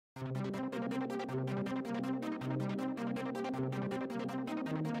Hello,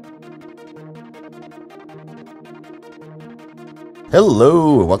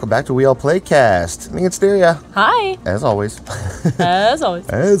 welcome back to Weallplaycast. Me and Styria. Hi. As always. As always.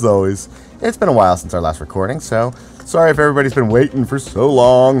 As always. It's been a while since our last recording, so sorry if everybody's been waiting for so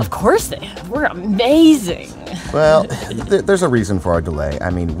long. Of course they have. We're amazing. Well, there's a reason for our delay. I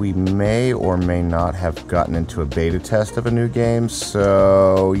mean, we may or may not have gotten into a beta test of a new game,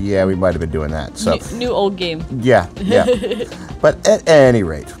 so yeah, we might have been doing that. So New old game. Yeah. But at any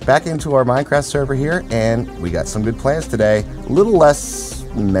rate, back into our Minecraft server here, and we got some good plans today. A little less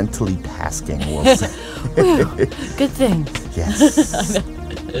mentally tasking, we'll say. Good thing. Yes.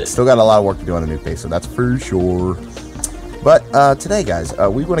 Still got a lot of work to do on the new base, so that's for sure. But today, guys,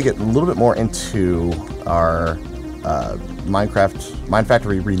 we want to get a little bit more into our Minecraft Mine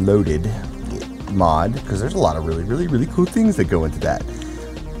Factory Reloaded mod, because there's a lot of really cool things that go into that.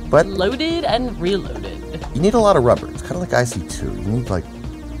 But Loaded and reloaded. you need a lot of rubber. It's kind of like IC2. You need, like,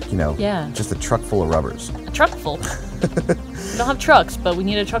 you know, Yeah. just a truck full of rubbers. A truck full. We don't have trucks, but we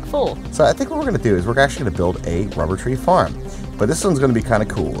need a truck full. So I think what we're going to do is we're actually going to build a rubber tree farm. But this one's going to be kind of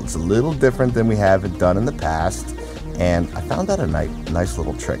cool. It's a little different than we have done in the past. And I found out a nice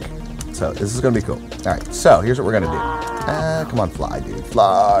little trick. So this is going to be cool. All right, so here's what we're going to do. Come on, fly, dude.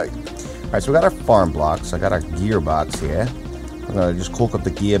 Fly. All right, so we got our farm blocks. I got our gearbox here. I'm going to just cook up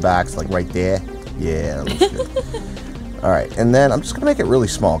the gearbox, like right there. Yeah, that looks good. All right, and then I'm just going to make it really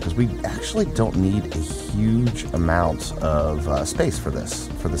small because we actually don't need a huge amount of space for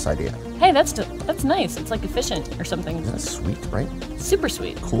this idea. Hey, that's nice. It's like efficient or something. Isn't that sweet, right? Super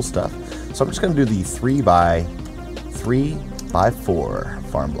sweet. Cool stuff. So I'm just going to do the 3 by 4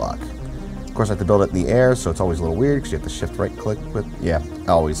 farm block. Of course, I have to build it in the air, so it's always a little weird because you have to shift right click. But yeah,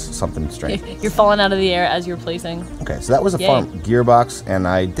 always something strange. You're falling out of the air as you're placing. Okay, so that was a farm gearbox, and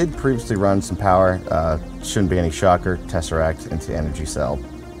I did previously run some power. Shouldn't be any shocker. Tesseract into energy cell.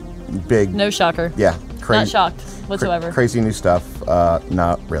 Big. No shocker. Yeah, crazy. Not shocked whatsoever. Crazy new stuff.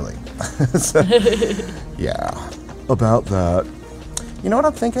 Not really. So, yeah, about that. You know what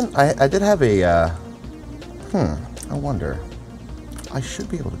I'm thinking? I did have a. I wonder. I should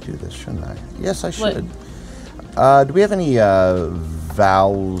be able to do this, shouldn't I? Yes, I should. Do we have any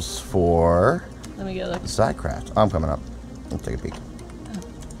valves for Let me go look. Mystcraft? I'm coming up. Let's take a peek.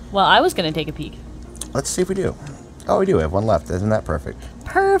 Well, I was going to take a peek. Let's see if we do. Oh, we do have one left. Isn't that perfect?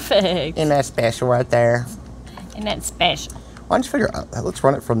 Perfect. Isn't that special right there? And that's special. Why don't you figure out? Let's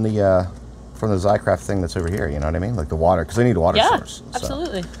run it from the Mystcraft thing that's over here. You know what I mean? Like the water, because I need a water source. Yeah,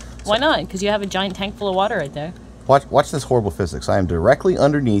 absolutely. Why not? Because you have a giant tank full of water right there. Watch this horrible physics. I am directly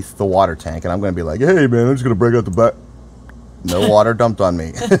underneath the water tank, and I'm going to be like, hey, man, I'm just going to break out the back. No water dumped on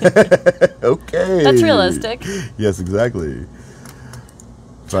me. Okay. That's realistic. Yes, exactly.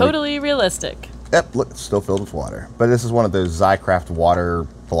 Totally realistic. Yep, look, it's still filled with water. But this is one of those Mystcraft water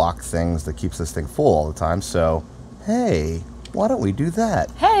block things that keeps this thing full all the time. So, hey, why don't we do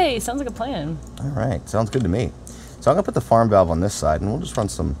that? Hey, sounds like a plan. All right, sounds good to me. So I'm going to put the farm valve on this side, and we'll just run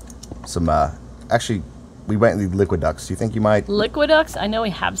some actually, we went in the liquid ducts. Do you think you might? Liquid ducts? I know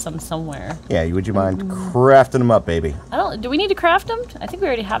we have some somewhere. Yeah, would you mind crafting them up, baby? Do we need to craft them? I think we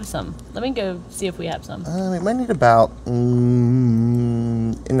already have some. Let me go see if we have some. We might need about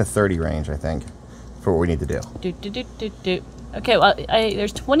in the 30 range, I think, for what we need to do. Okay, well,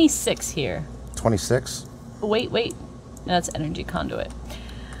 there's 26 here. 26? Wait. No, that's energy conduit.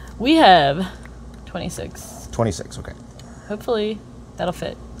 We have 26. 26, okay. Hopefully, that'll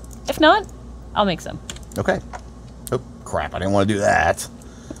fit. If not, I'll make some. Okay. Oh, crap, I didn't want to do that.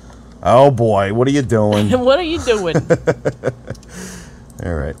 Oh, boy, what are you doing? What are you doing?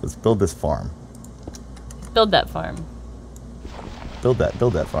 All right, let's build this farm. Build that farm. Build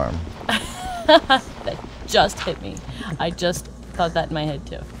that farm. That just hit me. I just thought that in my head,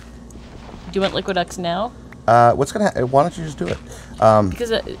 too. Do you want liquid ducts now? What's going to happen? Why don't you just do it?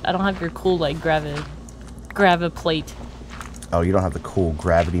 Because I don't have your cool, like, grava plate. Oh, you don't have the cool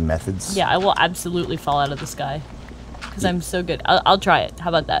gravity methods? Yeah, I will absolutely fall out of the sky. Because I'm so good. I'll try it. How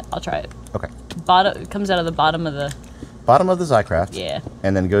about that? I'll try it. Okay. It comes out of the bottom of the... Bottom of the Mystcraft. Yeah.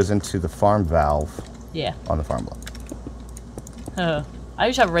 And then goes into the farm valve. Yeah. On the farm block. Oh. I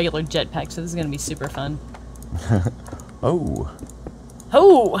just have a regular jetpack, so this is going to be super fun. Oh.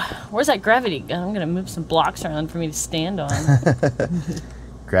 Oh! Where's that gravity gun? I'm going to move some blocks around for me to stand on.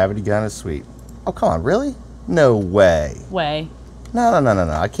 Gravity gun is sweet. Oh, come on, really? No way.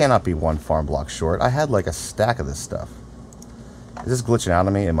 No. I cannot be one farm block short. I had like a stack of this stuff. Is this glitching out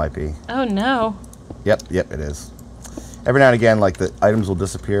on me? It might be. Oh, no. Yep, it is. Every now and again, like, the items will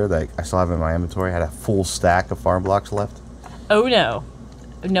disappear that I still have in my inventory. I had a full stack of farm blocks left. Oh, no.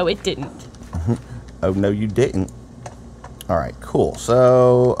 No, it didn't. Oh, no, you didn't. All right, cool.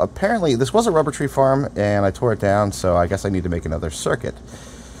 So apparently this was a rubber tree farm, and I tore it down, so I guess I need to make another circuit.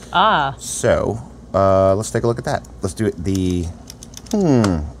 Ah. So let's take a look at that. Let's do it the...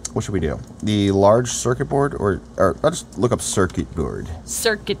 what should we do? The large circuit board, or I'll just look up circuit board.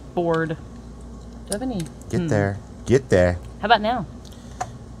 Circuit board. Do I have any? Get there. Get there. How about now?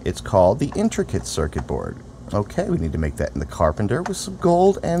 It's called the intricate circuit board. Okay, we need to make that in the carpenter with some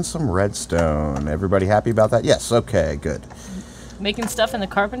gold and some redstone. Everybody happy about that? Yes, okay, good. Making stuff in the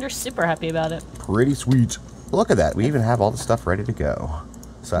carpenter, super happy about it. Pretty sweet. Look at that. We even have all the stuff ready to go.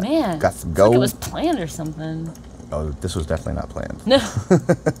 So Man, got some it's gold. like it was planned or something. Oh, this was definitely not planned. No.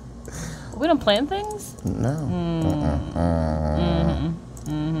 We don't plan things? No.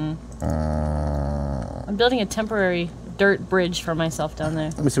 I'm building a temporary dirt bridge for myself down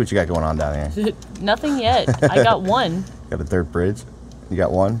there. Let me see what you got going on down here. Nothing yet. I got one. Got a dirt bridge? You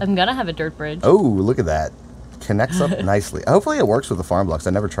got one? I'm gonna have a dirt bridge. Oh, look at that. Connects up nicely. Hopefully it works with the farm blocks.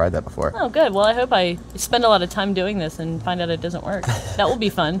 I never tried that before. Oh, good. Well, I hope I spend a lot of time doing this and find out it doesn't work. That will be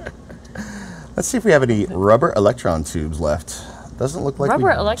fun. Let's see if we have any rubber electron tubes left. Doesn't look like Rubber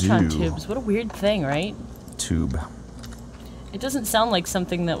we electron do. tubes. What a weird thing, right? Tube. It doesn't sound like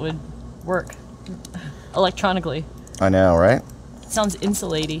something that would work electronically. I know, right? It sounds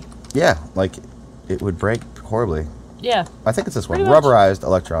insulatey. Yeah, like it would break horribly. Yeah. I think it's this one. Pretty much. Rubberized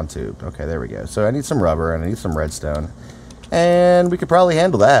electron tube. Okay, there we go. So I need some rubber and I need some redstone. And we could probably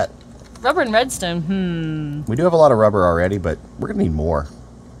handle that. Rubber and redstone. We do have a lot of rubber already, but we're going to need more.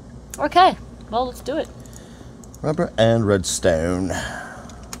 Okay. Well, let's do it. Rubber and redstone.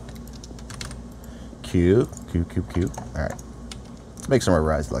 Q. Alright. Let's make some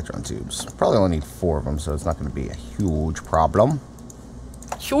rubberized electron tubes. Probably only need 4 of them, so it's not going to be a huge problem.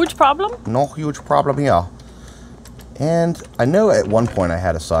 Huge problem? No huge problem here. And I know at one point I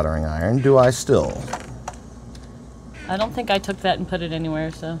had a soldering iron. Do I still? I don't think I took that and put it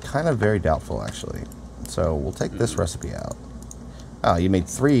anywhere, so. Kind of very doubtful, actually. So we'll take this recipe out. Oh, you made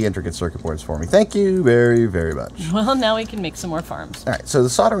 3 intricate circuit boards for me. Thank you very, very much. Well, now we can make some more farms. All right, so the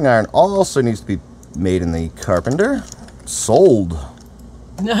soldering iron also needs to be made in the carpenter. Sold.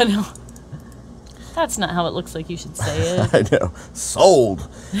 No. That's not how it looks like you should say it. I know. Sold.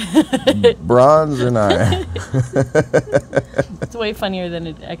 Bronze and iron. It's way funnier than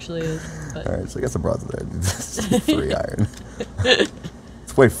it actually is. But. All right, so I got some bronze there. 3 iron.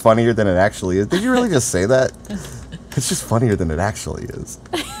 It's way funnier than it actually is. Did you really just say that? It's just funnier than it actually is.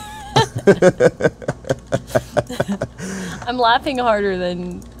 I'm laughing harder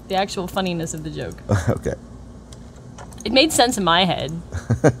than the actual funniness of the joke. Okay. It made sense in my head.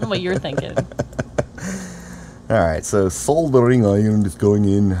 I don't know what you're thinking. All right, so soldering iron is going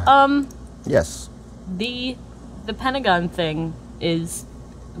in. Yes. The Pentagon thing is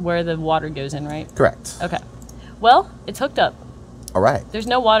where the water goes in, right? Correct. Okay. Well, it's hooked up. All right. There's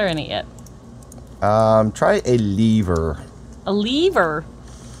no water in it yet. Try a lever. A lever?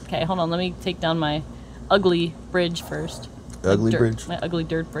 Okay, hold on. Let me take down my ugly bridge first. Ugly Dirt, bridge? My ugly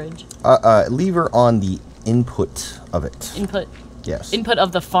dirt bridge. Lever on the input of it. Input. Yes. Input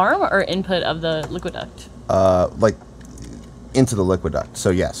of the farm or input of the liquiduct? Like into the liquiduct.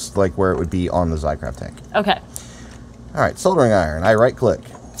 So yes, like where it would be on the Zycraft tank. Okay. All right, soldering iron. I right click.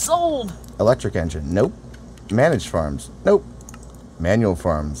 Sold. Electric engine. Nope. Managed farms. Nope. Manual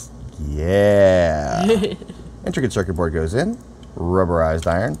farms. Yeah. Intricate circuit board goes in. Rubberized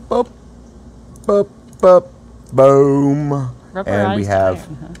iron. Boop. Boop. Boop. Boom. Rubberized and we have.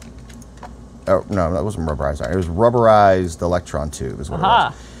 iron, huh? Oh no, that wasn't rubberized iron. It was rubberized electron tube. Is what Aha.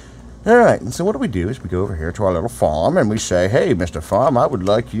 it was. All right. And so what do? Is we go over here to our little farm and we say, "Hey, Mr. Farm, I would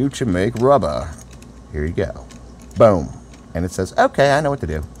like you to make rubber. Here you go." Boom. And it says, "Okay, I know what to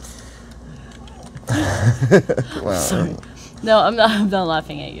do." Well, Sorry. No, I'm not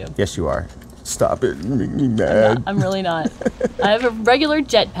laughing at you. yes, you are. Stop it. You make me mad. I'm really not. I have a regular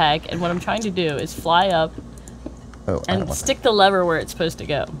jetpack, and what I'm trying to do is fly up Oh, I don't and want stick the lever where it's supposed to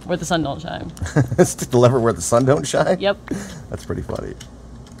go, where the sun don't shine. that. Stick the lever where the sun don't shine? Yep. That's pretty funny.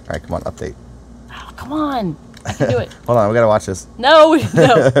 All right, come on, update. Oh, come on. I can do it. Hold on, we got to watch this. No.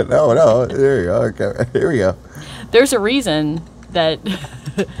 No. There you go. Okay, here we go. There's a reason that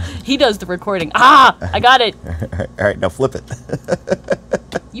he does the recording. Ah, I got it. All right, now flip it.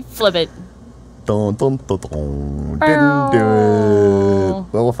 You flip it. Dun, dun, dun, dun. Didn't do it.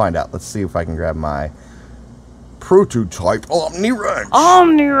 Well, we'll find out. Let's see if I can grab my prototype Omni Wrench.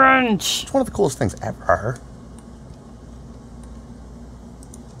 Omni wrench. It's one of the coolest things ever.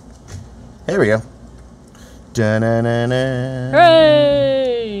 Here we go. Da-na-na-na.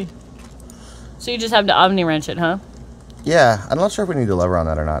 Hooray! So you just have to omni wrench it, huh? Yeah, I'm not sure if we need a lever on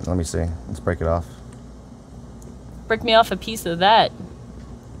that or not. Let me see. Let's break it off. Break me off a piece of that.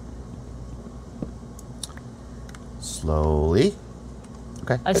 Slowly.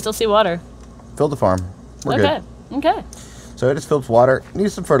 Okay. I still see water. Filled the farm. We're Okay. good. Okay. So it is filled with water.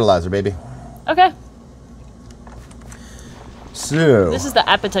 Need some fertilizer, baby. Okay. So. This is the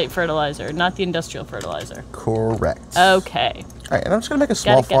appetite fertilizer, not the industrial fertilizer. Correct. Okay. All right, and I'm just going to make a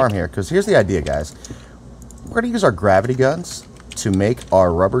small farm here, because here's the idea, guys. We're going to use our gravity guns to make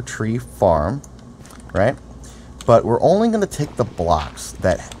our rubber tree farm, right? But we're only going to take the blocks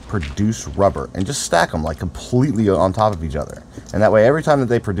that produce rubber and just stack them like completely on top of each other. And that way, every time that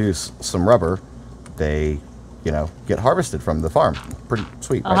they produce some rubber, they, you know, get harvested from the farm. Pretty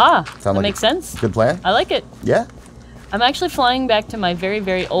sweet, right? Aha, Sound that like makes sense. Good plan? I like it. Yeah? I'm actually flying back to my very,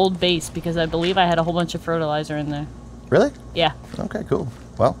 very old base because I believe I had a whole bunch of fertilizer in there. Really? Yeah. Okay, cool.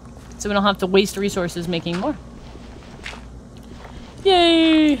 Well. So we don't have to waste resources making more.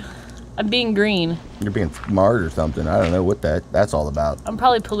 Yay! I'm being green. You're being smart or something. I don't know what that's all about. I'm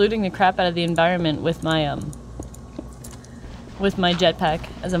probably polluting the crap out of the environment with my jetpack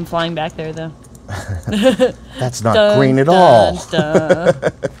as I'm flying back there, though. That's not green at all.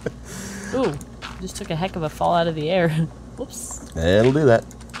 Ooh, just took a heck of a fall out of the air. Whoops. It'll do that.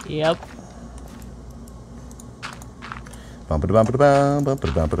 Yep. Bum-ba-da-bum-ba-da-bum,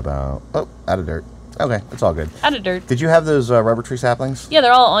 bum-ba-da-bum-ba-da-bum. Oh, out of dirt. Okay, it's all good. Out of dirt. Did you have those rubber tree saplings? Yeah,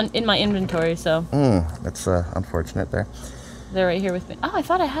 they're all in my inventory, so. That's unfortunate there. They're right here with me. Oh, I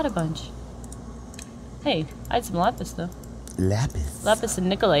thought I had a bunch. Hey, I had some lapis, though. Lapis. Lapis and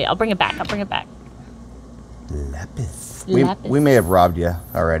Nicolay. I'll bring it back. I'll bring it back. Lapis. Lapis. We may have robbed you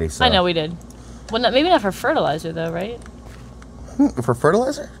already, so. I know we did. Well, maybe not for fertilizer, though, right? For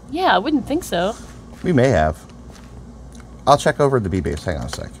fertilizer? Yeah, I wouldn't think so. We may have. I'll check over the bee base. Hang on a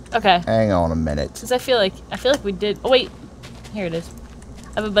sec. Okay. Hang on a minute. Because I feel like we did. Oh wait, here it is.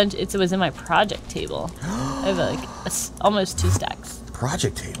 I have a bunch. It was in my project table. I have like almost 2 stacks.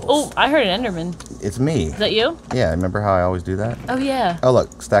 Project tables. Oh, I heard an Enderman. It's me. Is that you? Yeah. Remember how I always do that? Oh yeah. Oh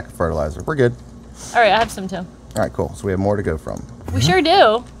look, stack of fertilizer. We're good. All right, I have some too. All right, cool. So we have more to go from. We sure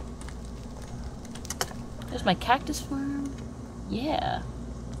do. There's my cactus farm. Yeah.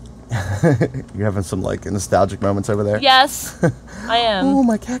 You're having some like nostalgic moments over there? Yes, I am. Oh,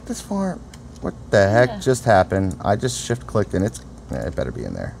 my cactus farm. What the heck Yeah. just happened? I just shift clicked and it better be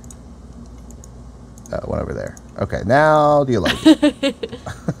in there. One over there. Okay, now do you like it?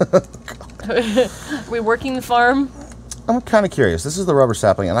 Are we working the farm? I'm kind of curious. This is the rubber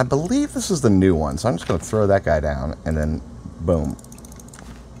sapling, and I believe this is the new one. So I'm just going to throw that guy down, and then boom.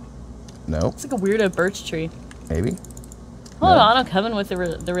 No? It's like a weirdo birch tree. Maybe? Hold No. on, I'm coming with the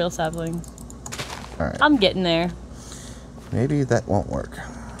real sapling. All right. I'm getting there. Maybe that won't work.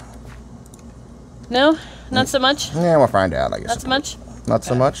 No, not so much. Yeah, we'll find out, I guess. Not so much. Not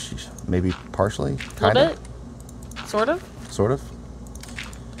so much. Maybe partially. A Kind little of. bit. Sort of. Sort of.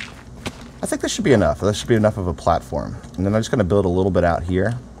 I think this should be enough. This should be enough of a platform. And then I'm just going to build a little bit out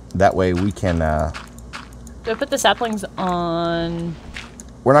here. That way we can... Do I put the saplings on?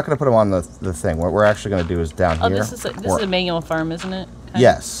 We're not going to put them on the thing. What we're actually going to do is down Oh, here. this is a manual farm, isn't it? Kind of?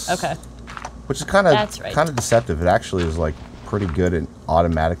 Yes. Okay. Which is kind of That's right. kind of deceptive. It actually is like pretty good at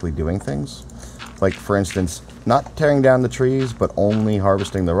automatically doing things. Like for instance, not tearing down the trees, but only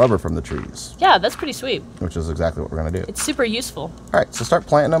harvesting the rubber from the trees. Yeah, that's pretty sweet. Which is exactly what we're going to do. It's super useful. All right, so start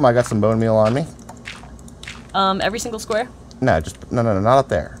planting them. I got some bone meal on me. Every single square? No, no, not up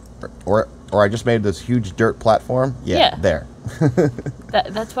there. Or I just made this huge dirt platform. Yeah. There.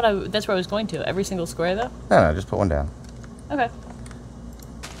 That's where I was going to. Every single square though? No, just put one down. Okay.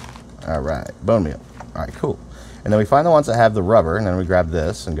 All right, bone meal. All right, cool. And then we find the ones that have the rubber, and then we grab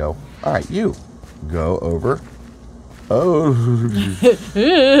this and go, all right, you go over. Oh,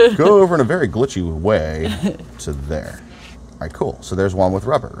 go over in a very glitchy way to there. All right, cool. So there's one with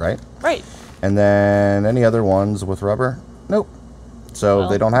rubber, right? Right. And then any other ones with rubber? Nope. So if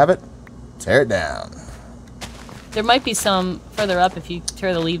they don't have it, tear it down. There might be some further up if you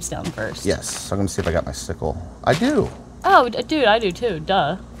tear the leaves down first. Yes. So I'm going to see if I got my sickle. I do. Oh, dude, I do too.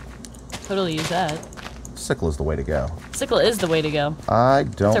 Duh. Totally use that. Sickle is the way to go. Sickle is the way to go. I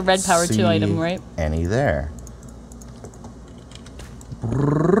don't It's a red power 2 item, right? Any there.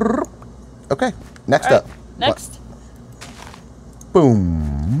 Okay. Next up. Next.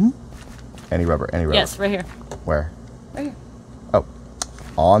 Boom. Any rubber. Yes, right here. Where? Right here. Oh.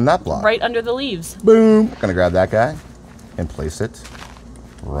 On that block. Right under the leaves. Boom. Gonna grab that guy and place it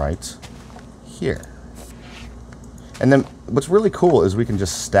right here. And then what's really cool is we can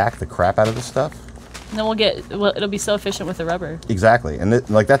just stack the crap out of this stuff. And then we'll get, well, it'll be so efficient with the rubber. Exactly, and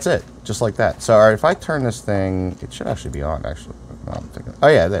like that's it, just like that. So, all right, if I turn this thing, it should actually be on. Actually, no, I'm thinking. Oh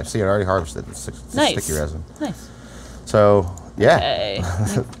yeah, there. See, it already harvested. It's Nice. sticky resin. Nice. So yeah.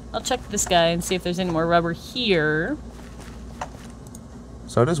 Okay. I'll check this guy and see if there's any more rubber here.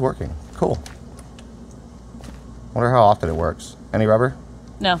 So it is working. Cool. Wonder how often it works. Any rubber?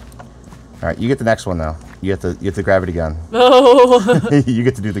 No. All right, you get the next one now. You get the gravity gun. Oh. You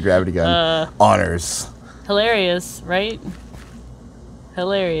get to do the gravity gun honors. Hilarious, right?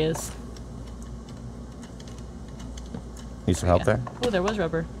 Hilarious. Need some help there? Oh, there was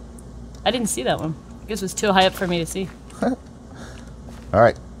rubber. I didn't see that one. I guess it was too high up for me to see. All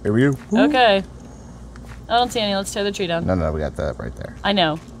right, here we go. Okay. I don't see any. Let's tear the tree down. No, we got that right there. I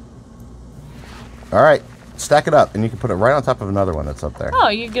know. All right, stack it up, and you can put it right on top of another one that's up there. Oh,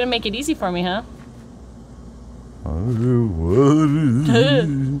 you're gonna make it easy for me, huh?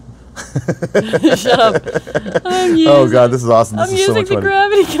 Shut up. Oh god, this is awesome. This I'm is so using much the fun.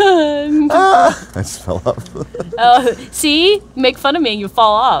 gravity gun. Ah, I just fell off. See? You make fun of me and you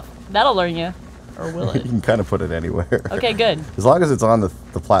fall off. That'll learn you. Or will You it? can kind of put it anywhere. Okay, good. As long as it's on the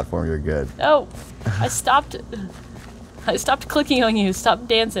platform, you're good. Oh, I stopped clicking on you. Stop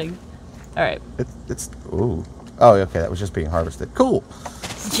dancing. All right. It's ooh. Oh, okay, that was just being harvested. Cool.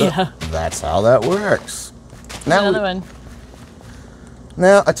 So Yeah. that's how that works. Now, Another one.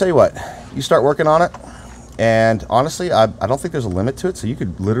 Now, I tell you what, you start working on it, and honestly, I don't think there's a limit to it, so you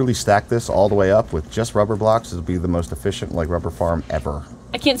could literally stack this all the way up with just rubber blocks. It'll be the most efficient, like, rubber farm ever.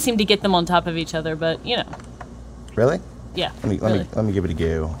 I can't seem to get them on top of each other, but you know. Really? Yeah. Let me give it a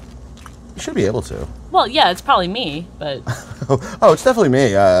go. You should be able to. Well, yeah, it's probably me, but Oh, it's definitely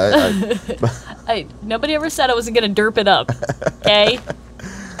me. nobody ever said I wasn't gonna derp it up. Okay.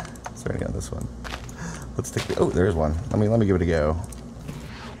 Starting on this one. Let's take the. Oh, there's one. Let me give it a go.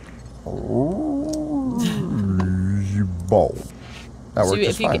 Ball. That So worked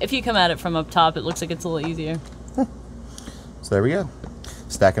just fine. if you come at it from up top, it looks like it's a little easier. So there we go.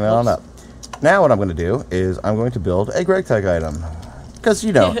 Stacking it on up. Now what I'm going to do is I'm going to build a Greg Tech item. Because,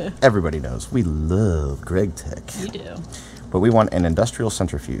 you know, everybody knows we love Greg Tech. You do. But we want an industrial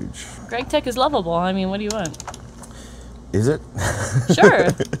centrifuge. Greg Tech is lovable. I mean, what do you want? Is it? Sure.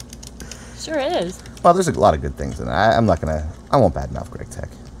 Sure is. Well, there's a lot of good things in it. I won't badmouth Greg Tech.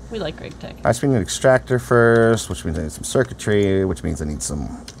 We like Greg Tech. Alright, so we need an extractor first, which means I need some circuitry, which means I need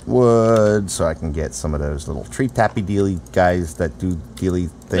some wood, so I can get some of those little tree tappy dealy guys that do dealy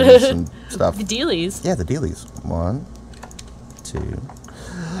things and stuff. The dealies. Yeah, the dealies. 1, 2.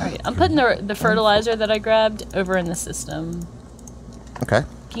 Alright, I'm putting the fertilizer that I grabbed over in the system. Okay.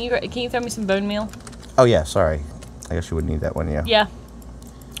 Can you throw me some bone meal? Oh yeah, sorry. I guess you would need that one, yeah. Yeah.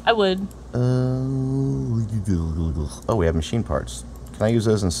 I would. Oh, we have machine parts. Can I use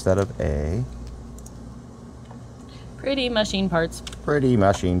those instead of a... Pretty machine parts. Pretty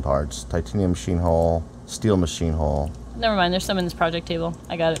machine parts. Titanium machine hull, steel machine hull. Never mind, there's some in this project table.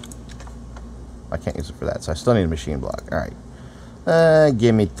 I got it. I can't use it for that, so I still need a machine block. Alright.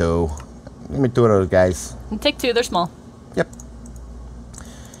 Give me 2. Give me 2 of those guys. And take 2, they're small. Yep.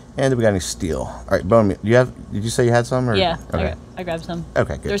 And do we got any steel? Alright, bone meal. Did you say you had some? Or? Yeah, Okay. I grabbed some.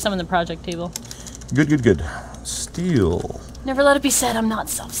 Okay, good. There's some in the project table. Good. Steel. Never let it be said I'm not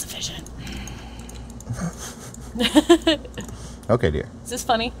self-sufficient. Okay, dear. Is this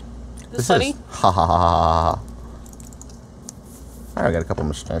funny? Is this This funny? is. Ha ha ha ha ha. Alright, I got a couple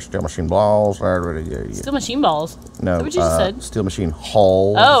of steel machine balls. Still machine balls. No, Is that what you just said? Steel machine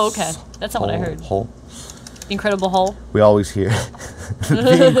hulls. Oh, okay. That's not what I heard. Hull. The Incredible Hull. We always hear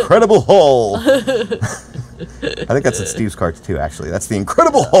the Incredible Hull. I think that's in Steve's cards too, actually. That's the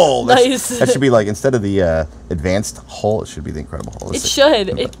Incredible Hull. Nice. That should be like, instead of the advanced hull, it should be the Incredible Hull. It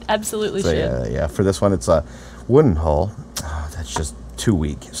should. It absolutely So, should. yeah. For this one, it's a wooden hull. Oh, that's just too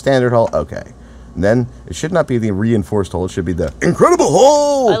weak. Standard hull, okay. And then it should not be the reinforced hull. It should be the Incredible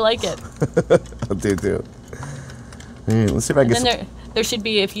Hull. I like it. I do too. Let's see if I can And get then there should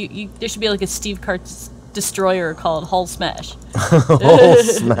be there should be like a Steve Cart's destroyer called Hull Smash. Hull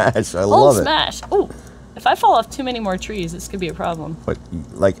Smash. I Hull love it. Smash. Oh, if I fall off too many more trees, this could be a problem. But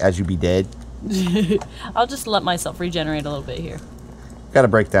like, as you be dead, I'll just let myself regenerate a little bit here. gotta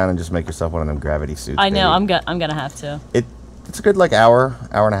break down and just make yourself one of them gravity suits. I know. baby. I'm gonna have to. It's a good like hour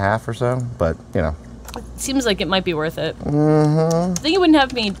and a half or so, but you know. Seems like it might be worth it. I think it wouldn't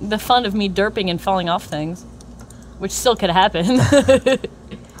have the fun of me derping and falling off things, which still could happen.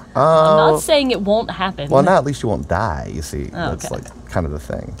 I'm not saying it won't happen. Well, now at least you won't die. You see, Oh, that's okay. like kind of the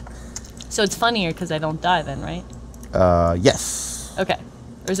thing. So it's funnier because I don't die then, right? Yes. Okay.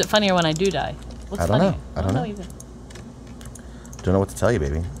 Or is it funnier when I do die? What's I don't funnier? know. I don't know. Even. Don't know what to tell you,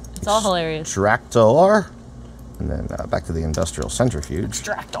 baby. It's all hilarious. Extractor. And then back to the industrial centrifuge.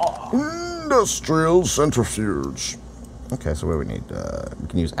 Extractor. Industrial centrifuge. Okay, so what do we need? We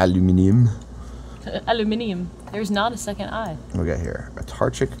can use aluminium. Aluminium. There's not a second I. What do we got here?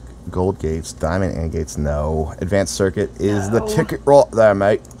 Atarchic, gold gates, diamond ingots. No. Advanced circuit is the ticket right there,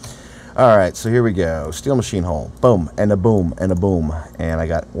 mate. All right, so here we go. Steel machine hole. Boom, and a boom, and a boom. And I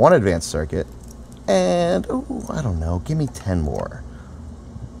got one advanced circuit. And, oh, I don't know. Give me 10 more.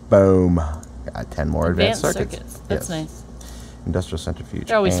 Boom. Got 10 more advanced circuits. That's nice. Industrial centrifuge.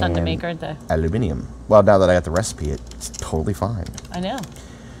 They're always fun to make, aren't they? Aluminium. Well, now that I got the recipe, it's totally fine. I know.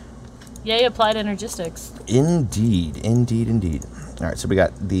 Yay, applied energistics. Indeed, indeed, indeed. All right, so we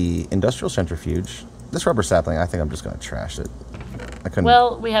got the industrial centrifuge. This rubber sapling, I think I'm just going to trash it. I couldn't.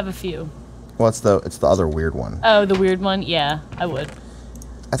 Well, we have a few. Well, it's the other weird one. Oh, the weird one? Yeah, I would.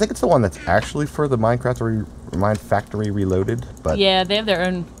 I think it's the one that's actually for the Minecraft Mine Factory Reloaded, but yeah, they have their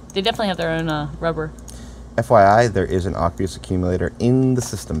own. They definitely have their own rubber. FYI, there is an aqueous accumulator in the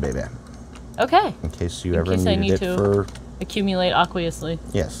system, baby. Okay. In case you ever needed it for accumulate aqueously.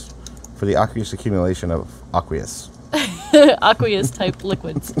 Yes, for the aqueous accumulation of aqueous. Aqueous type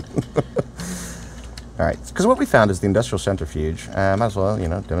liquids. All right, because what we found is the industrial centrifuge. Might as well,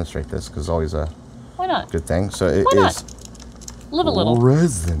 demonstrate this because it's always a Why not? good thing. So it Why is not? Live a little.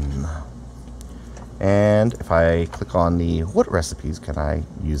 resin. And if I click on the what recipes can I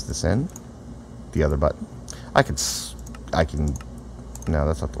use this in? The other button. I can. No,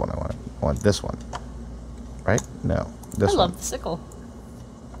 that's not the one I want. I want this one. Right? No, this one. I love the sickle.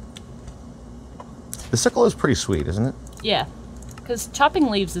 The sickle is pretty sweet, isn't it? Yeah, because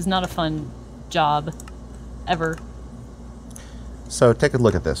chopping leaves is not a fun job, ever. So take a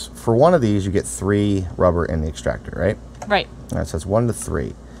look at this. For one of these, you get 3 rubber in the extractor, right? Right. All right, so it's 1 to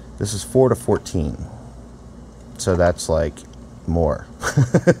 3. This is 4 to 14. So that's like more.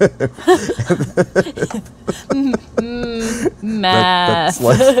 Math.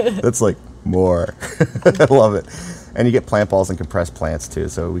 That's like more. I love it. And you get plant balls and compressed plants too,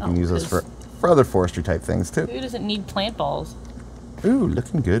 so we can use those for other forestry type things too. Who doesn't need plant balls? Ooh,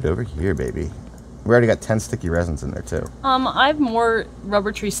 looking good over here, baby. We already got 10 sticky resins in there too. I have more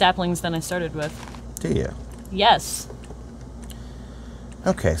rubber tree saplings than I started with. Do you? Yes.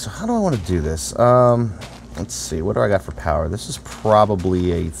 Okay, so how do I want to do this? Let's see, what do I got for power? This is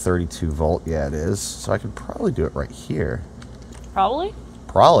probably a 32 volt. Yeah, it is. So I could probably do it right here. Probably?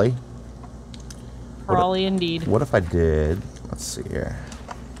 Probably. Probably indeed. What if I did, let's see here.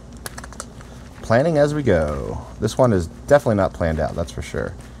 Planning as we go. This one is definitely not planned out, that's for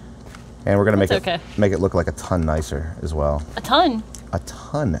sure. And we're going to make it look like a ton nicer as well. A ton? A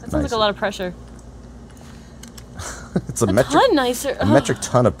ton nicer. That sounds like a lot of pressure. It's a ton nicer. A metric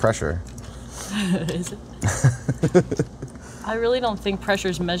ton of pressure. Is it? I really don't think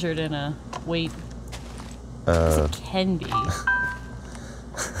pressure's measured in a weight. It can be.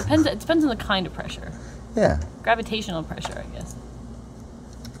 It depends on the kind of pressure. Yeah. Gravitational pressure, I guess.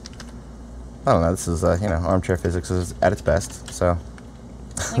 I don't know. This is, armchair physics is at its best, so.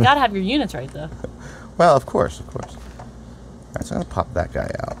 You gotta have your units right, though. Well, of course, of course. All right, so I'm gonna pop that guy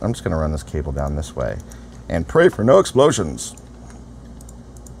out. I'm just gonna run this cable down this way, and pray for no explosions.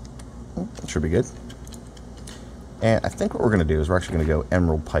 That should be good. And I think what we're gonna do is we're actually gonna go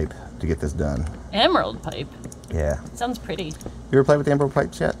emerald pipe to get this done. Emerald pipe? Yeah. Sounds pretty. You ever played with the emerald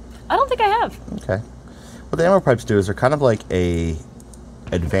pipes yet? I don't think I have. Okay. What the emerald pipes do is they're kind of like a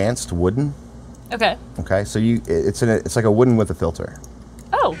advanced wooden. Okay. Okay, so it's like a wooden with a filter.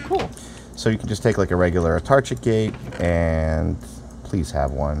 Oh, cool. So you can just take like a regular Atarchic gate and please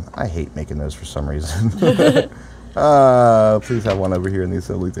have one. I hate making those for some reason. Please have one over here in the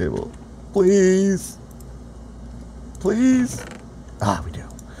assembly table. Please. Please. Ah, we do.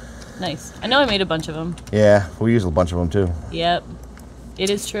 Nice. I know I made a bunch of them. Yeah, we use a bunch of them too. Yep. It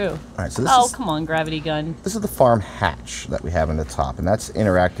is true. All right, so this is... come on, gravity gun. This is the farm hatch that we have in the top, and that's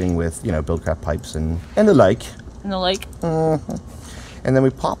interacting with, Buildcraft pipes and the like. And the like? Mm-hmm. And then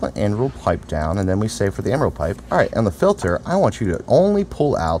we pop an emerald pipe down, and then we say for the emerald pipe, all right, on the filter, I want you to only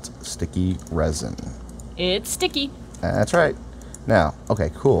pull out sticky resin. It's sticky. That's right. Now,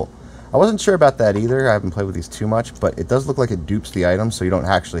 okay, cool. I wasn't sure about that either. I haven't played with these too much, but it does look like it dupes the item, so you don't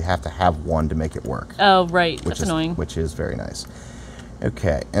actually have to have one to make it work. Oh, right. That's annoying. Which is very nice.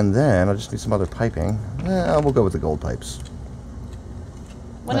 Okay, and then I'll just need some other piping. We'll go with the gold pipes.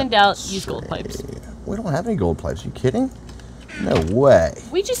 When in doubt, use gold pipes. We don't have any gold pipes. Are you kidding? No way.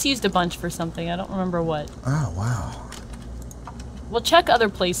 We just used a bunch for something. I don't remember what. Oh, wow. Well, check other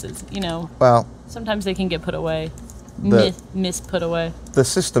places, Well, sometimes they can get put away. Put away. The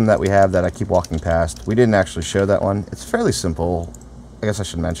system that we have that I keep walking past, we didn't actually show that one. It's fairly simple. I guess I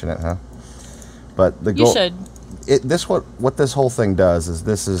should mention it, huh? But the You should. What this whole thing does is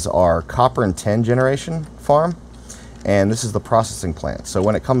this is our copper and tin generation farm, and this is the processing plant. So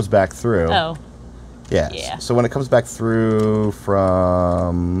when it comes back through, Yeah. So when it comes back through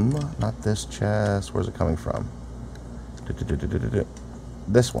from not this chest, where's it coming from?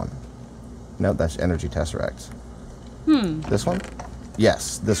 This one. No, that's energy tesseract. This one?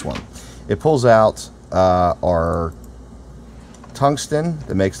 Yes, this one. It pulls out our tungsten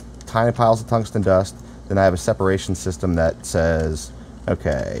that makes tiny piles of tungsten dust. Then I have a separation system that says,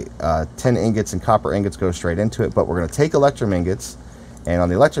 okay, tin ingots and copper ingots go straight into it, but we're going to take electrum ingots, and on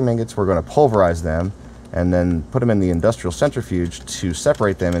the electrum ingots, we're going to pulverize them and then put them in the industrial centrifuge to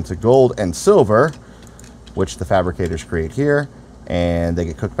separate them into gold and silver, which the fabricators create here, and they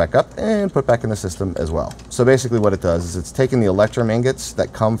get cooked back up and put back in the system as well. So basically what it does is it's taking the electrum ingots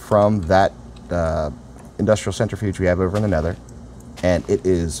that come from that industrial centrifuge we have over in the nether, and it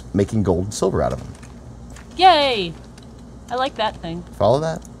is making gold and silver out of them. Yay! I like that thing. Follow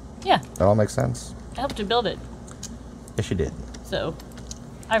that? Yeah. That all makes sense? I helped you build it. Yes, you did. So,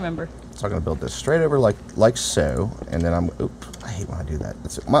 I remember. So I'm going to build this straight over like so, and then I hate when I do that.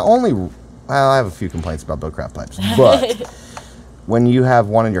 That's my only, well, I have a few complaints about Buildcraft pipes, but when you have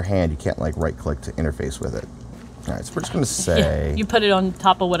one in your hand, you can't like right click to interface with it. All right, so we're just going to say... Yeah, you put it on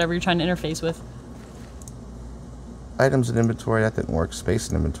top of whatever you're trying to interface with. Items in inventory, that didn't work. Space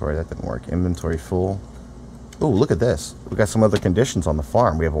in inventory, that didn't work. Inventory full. Oh, look at this. We got some other conditions on the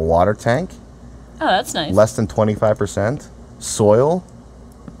farm. We have a water tank. Oh, that's nice. Less than 25%. Soil,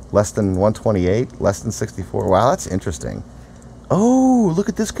 less than 128. Less than 64. Wow, that's interesting. Oh, look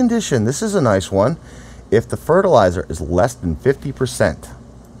at this condition. This is a nice one. If the fertilizer is less than 50%.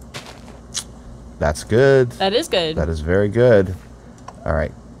 That's good. That is good. That is very good. All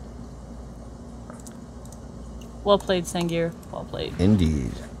right. Well played, Sangir. Well played.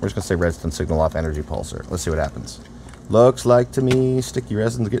 Indeed. We're just going to say redstone signal off energy pulsar. Let's see what happens. Looks like to me sticky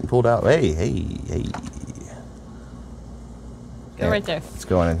resin's getting pulled out. Hey. Go right there. It's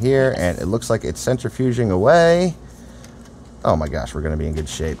going in here, and it looks like it's centrifuging away. Oh my gosh, we're going to be in good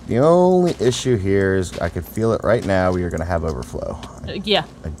shape. The only issue here is I can feel it right now. We are going to have overflow. Yeah.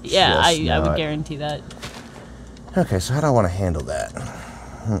 I would guarantee that. Okay, so how do I want to handle that?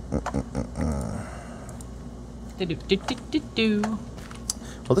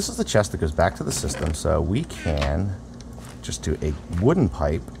 Well, this is the chest that goes back to the system, so we can just do a wooden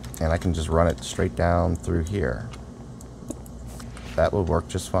pipe, and I can just run it straight down through here. That will work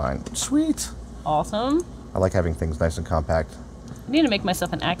just fine. Sweet! Awesome. I like having things nice and compact. I need to make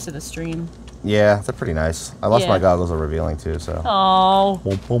myself an axe of the stream. Yeah, they're pretty nice. I lost my goggles are revealing too, so. Oh.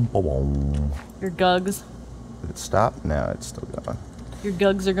 Boom. Your gugs. Did it stop? No, it's still going. Your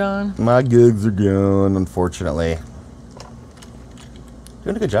gugs are gone. My gigs are gone, unfortunately.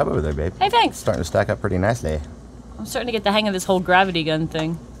 Doing a good job over there, babe. Hey, thanks. Starting to stack up pretty nicely. I'm starting to get the hang of this whole gravity gun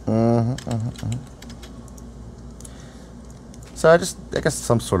thing. So I guess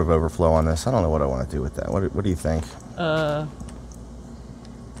some sort of overflow on this. I don't know what I want to do with that. What do you think?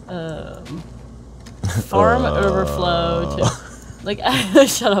 Farm overflow to, like,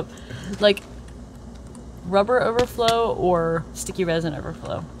 shut up. Like, rubber overflow or sticky resin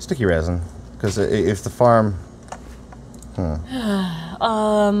overflow? Sticky resin, because if the farm... I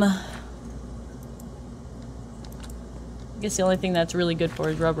guess the only thing that's really good for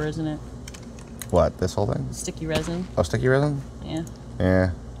is rubber, isn't it? What, this whole thing? Sticky resin. Oh, sticky resin? Yeah.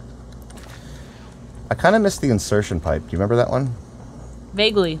 Yeah. I kind of missed the insertion pipe. Do you remember that one?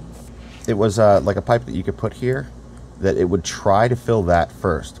 Vaguely. It was like a pipe that you could put here, that it would try to fill that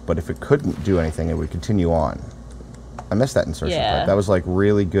first, but if it couldn't do anything, it would continue on. I missed that insertion pipe. That was like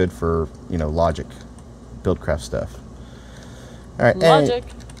really good for, logic, Buildcraft stuff. All right. Logic.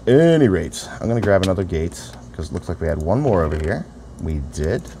 At any rate, I'm going to grab another gate, because it looks like we had one more over here. We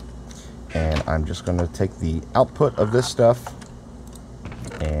did. And I'm just going to take the output of this stuff,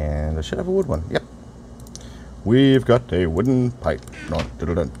 and I should have a wood one. Yep. We've got a wooden pipe.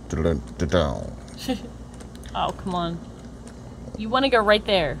 Oh, come on. You want to go right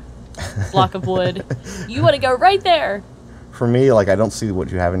there. Block of wood. You want to go right there. For me, like, I don't see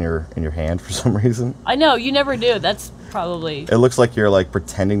what you have in your hand for some reason. I know, you never do. That's probably... It looks like you're, like,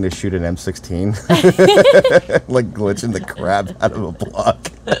 pretending to shoot an M16. Like, glitching the crap out of a block.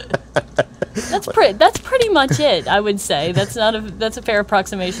 That's pretty much it, I would say. That's a fair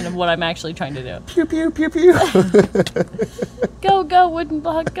approximation of what I'm actually trying to do. Pew, pew, pew, pew. Go, wooden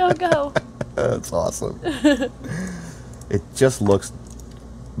block, go. That's awesome. It just looks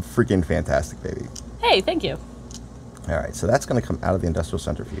freaking fantastic, baby. Hey, thank you. All right, so that's going to come out of the industrial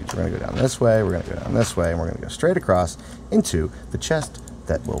centrifuge. We're going to go down this way, we're going to go down this way, and we're going to go straight across into the chest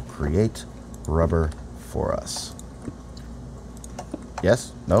that will create rubber for us.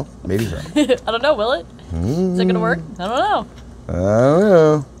 Yes? No? Maybe so. I don't know, will it? Is it going to work? I don't know. I don't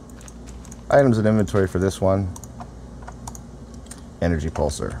know. Items in inventory for this one. Energy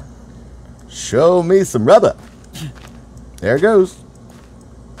pulsar. Show me some rubber. There it goes.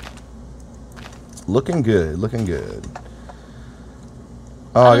 Looking good, looking good.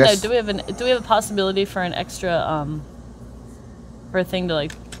 Oh, I don't know. Do we have a possibility for an extra for a thing to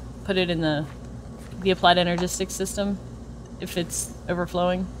like put it in the applied energistic system if it's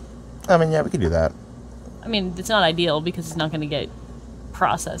overflowing? I mean, yeah, we could do that. I mean, it's not ideal because it's not going to get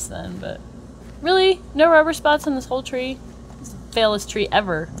processed then, but really, no rubber spots on this whole tree. It's the failest tree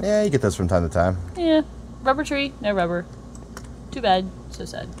ever. Yeah, you get those from time to time. Yeah, rubber tree, no rubber. Too bad. So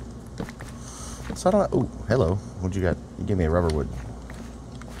sad. So I don't know. Oh, hello. What'd you got? You gave me a rubber wood.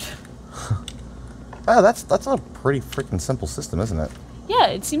 Oh, that's a pretty freaking simple system, isn't it? Yeah,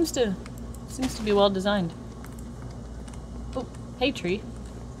 it seems to be well designed. Oh, hey tree.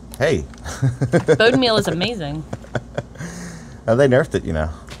 Hey. Bone meal is amazing. They nerfed it, you know.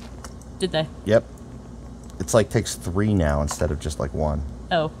 Did they? Yep. It's like takes 3 now instead of just like 1.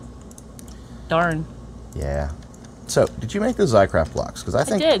 Oh. Darn. Yeah. So, did you make the Mystcraft blocks? Because I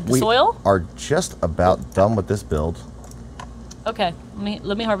think did. The we soil? are just about done with this build. Okay.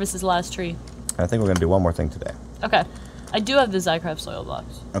 Let me harvest this last tree. And I think we're going to do one more thing today. Okay. I do have the Mystcraft soil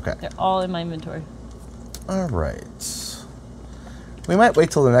blocks. Okay. They're all in my inventory. All right. We might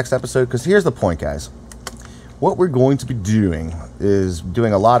wait till the next episode, because here's the point, guys. What we're going to be doing is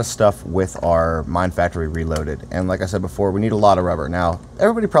doing a lot of stuff with our Mine Factory Reloaded. And like I said before, we need a lot of rubber. Now,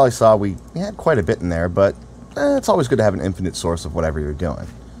 everybody probably saw we had quite a bit in there, but it's always good to have an infinite source of whatever you're doing.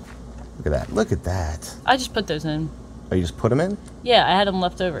 Look at that. Look at that. I just put those in. Oh, you just put them in? Yeah, I had them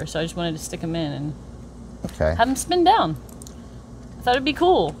left over, so I just wanted to stick them in and Okay. have them spin down. I thought it'd be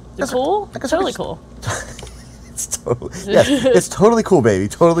cool. They're cool? Totally cool. It's totally, yes, it's totally cool, baby.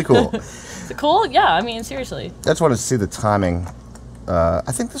 Totally cool. Is it cool? Yeah, I mean, seriously. I just wanted to see the timing.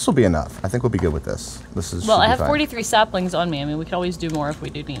 I think this will be enough. I think we'll be good with this. Well, I have 43 saplings on me. I mean, we could always do more if we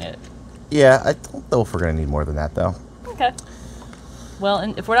do need it. Yeah, I don't know if we're going to need more than that, though. Okay. Well,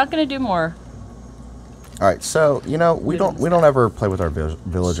 and if we're not going to do more... All right, so, you know, we don't ever play with our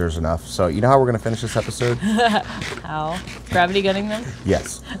villagers enough. So, you know how we're going to finish this episode? How? Gravity gunning them?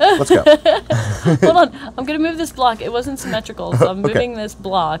 Yes. Let's go. Hold on. I'm going to move this block. It wasn't symmetrical, so I'm moving this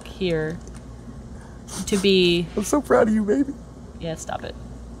block here to be... I'm so proud of you, baby. Yeah, stop it.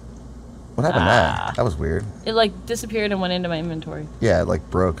 What happened there? That was weird. It, like, disappeared and went into my inventory. Yeah, it, like,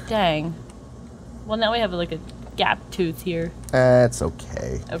 broke. Dang. Well, now we have, like, a gap tooth here. It's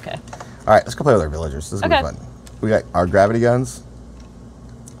okay. Okay. All right, let's go play with our villagers. This is going to be fun. We got our gravity guns.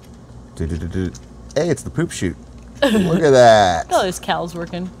 Hey, it's the poop chute. Look at that. Look at all those cows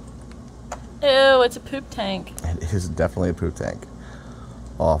working. Ew, it's a poop tank. It is definitely a poop tank.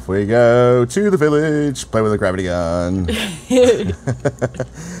 Off we go to the village. Play with a gravity gun.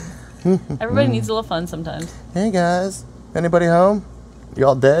 Everybody needs a little fun sometimes. Hey, guys. Anybody home? You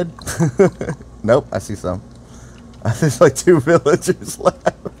all dead? Nope, I see some. There's like 2 villagers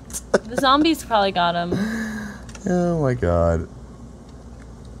left. The zombies probably got them. Oh my god.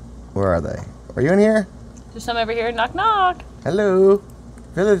 Where are they? Are you in here? There's some over here. Knock, knock. Hello,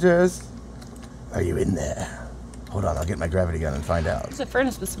 villagers. Are you in there? Hold on, I'll get my gravity gun and find out. There's a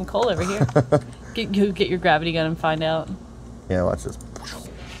furnace with some coal over here. Get your gravity gun and find out. Yeah, watch this.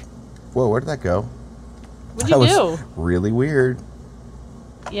 Whoa, where did that go? What'd you do? Was really weird.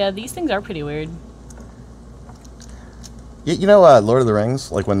 Yeah, these things are pretty weird. You know, Lord of the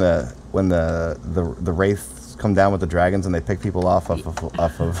Rings, like when the wraiths come down with the dragons and they pick people off of. All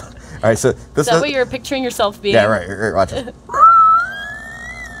right, so this is that what you're picturing yourself being? Yeah, right. Watch it.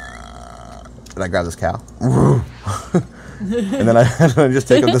 And I grab this cow, and then I just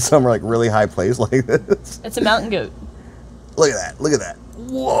take them to some like really high place like this. It's a mountain goat. Look at that! Look at that!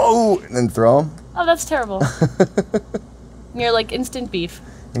 Whoa! And then throw them. Oh, that's terrible. You're like instant beef.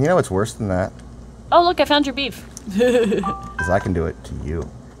 And you know what's worse than that? Oh, look, I found your beef. Because I can do it to you.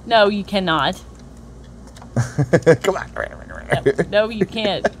 No, you cannot. Come on. No, you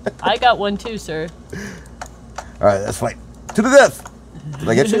can't. I got one too, sir. All right, let's fight. To the death. Did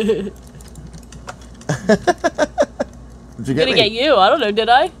I get you? Did you get me? Gonna get you. I don't know, did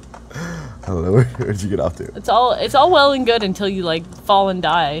I? I don't know. Where'd you get off to? It's all well and good until you, like, fall and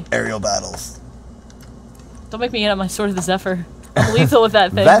die. Aerial battles. Don't make me get out my Sword of the Zephyr. I'm lethal with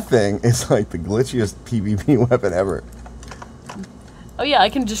that thing. That thing is like the glitchiest PvP weapon ever. Oh yeah, I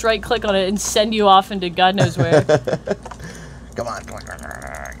can just right click on it and send you off into God knows where. Come on, come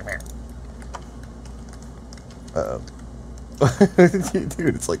here. Uh-oh.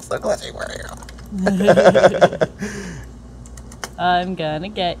 Dude, it's like so glitchy. Where are you? I'm gonna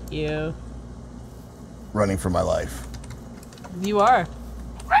get you. Running for my life. You are.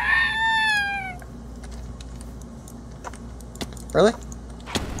 Really?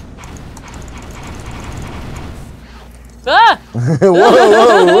 Ah! Whoa,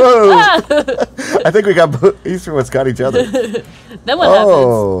 whoa, whoa! I think we got each of us got each other. Then what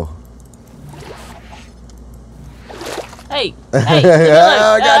happens? Hey, hey!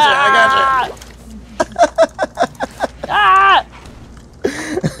 I got you! Ah!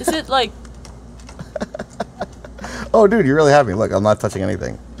 Is it like? Oh, dude, you really have me. Look, I'm not touching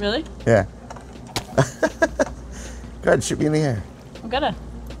anything. Really? Yeah. Go ahead, shoot me in the air. I'm gonna.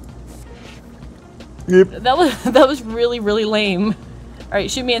 Yep. That was really lame. All right,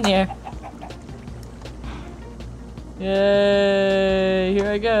 shoot me in the air. Yay!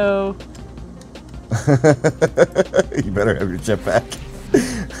 Here I go. You better have your jetpack.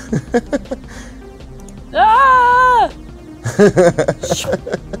 Ah!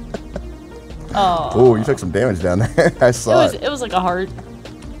 Oh, you took some damage down there. I saw it. It was like a heart.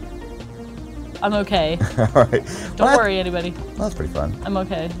 I'm okay. All right. Don't worry, anybody. Well, that's pretty fun. I'm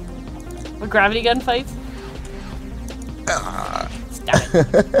okay. What, gravity gun fights? Stop it.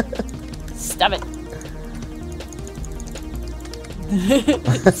 Stop it.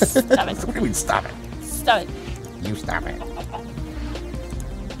 Stop it. What do you mean, stop it? Stop it. You stop it.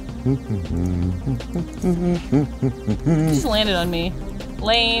 You just landed on me.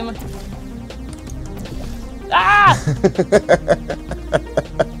 Lame. Ah!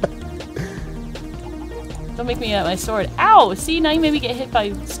 Don't make me at my sword. Ow! See, now you made me get hit by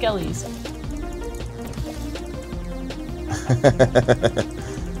skellies.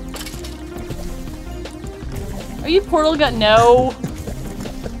 Are you portal gun? No.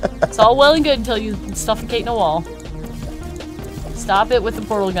 It's all well and good until you suffocate in a wall. Stop it with the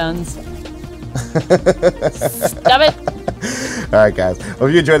portal guns. Stop it. Alright, guys. Well,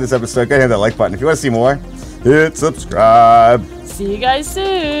 if you enjoyed this episode, go ahead and hit that like button. If you want to see more, hit subscribe. See you guys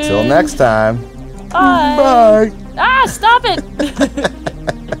soon. Till next time. Bye. Bye. Ah, stop it.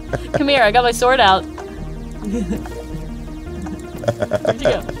 Come here, I got my sword out. Where'd you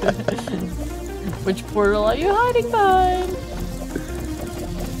go? Which portal are you hiding behind?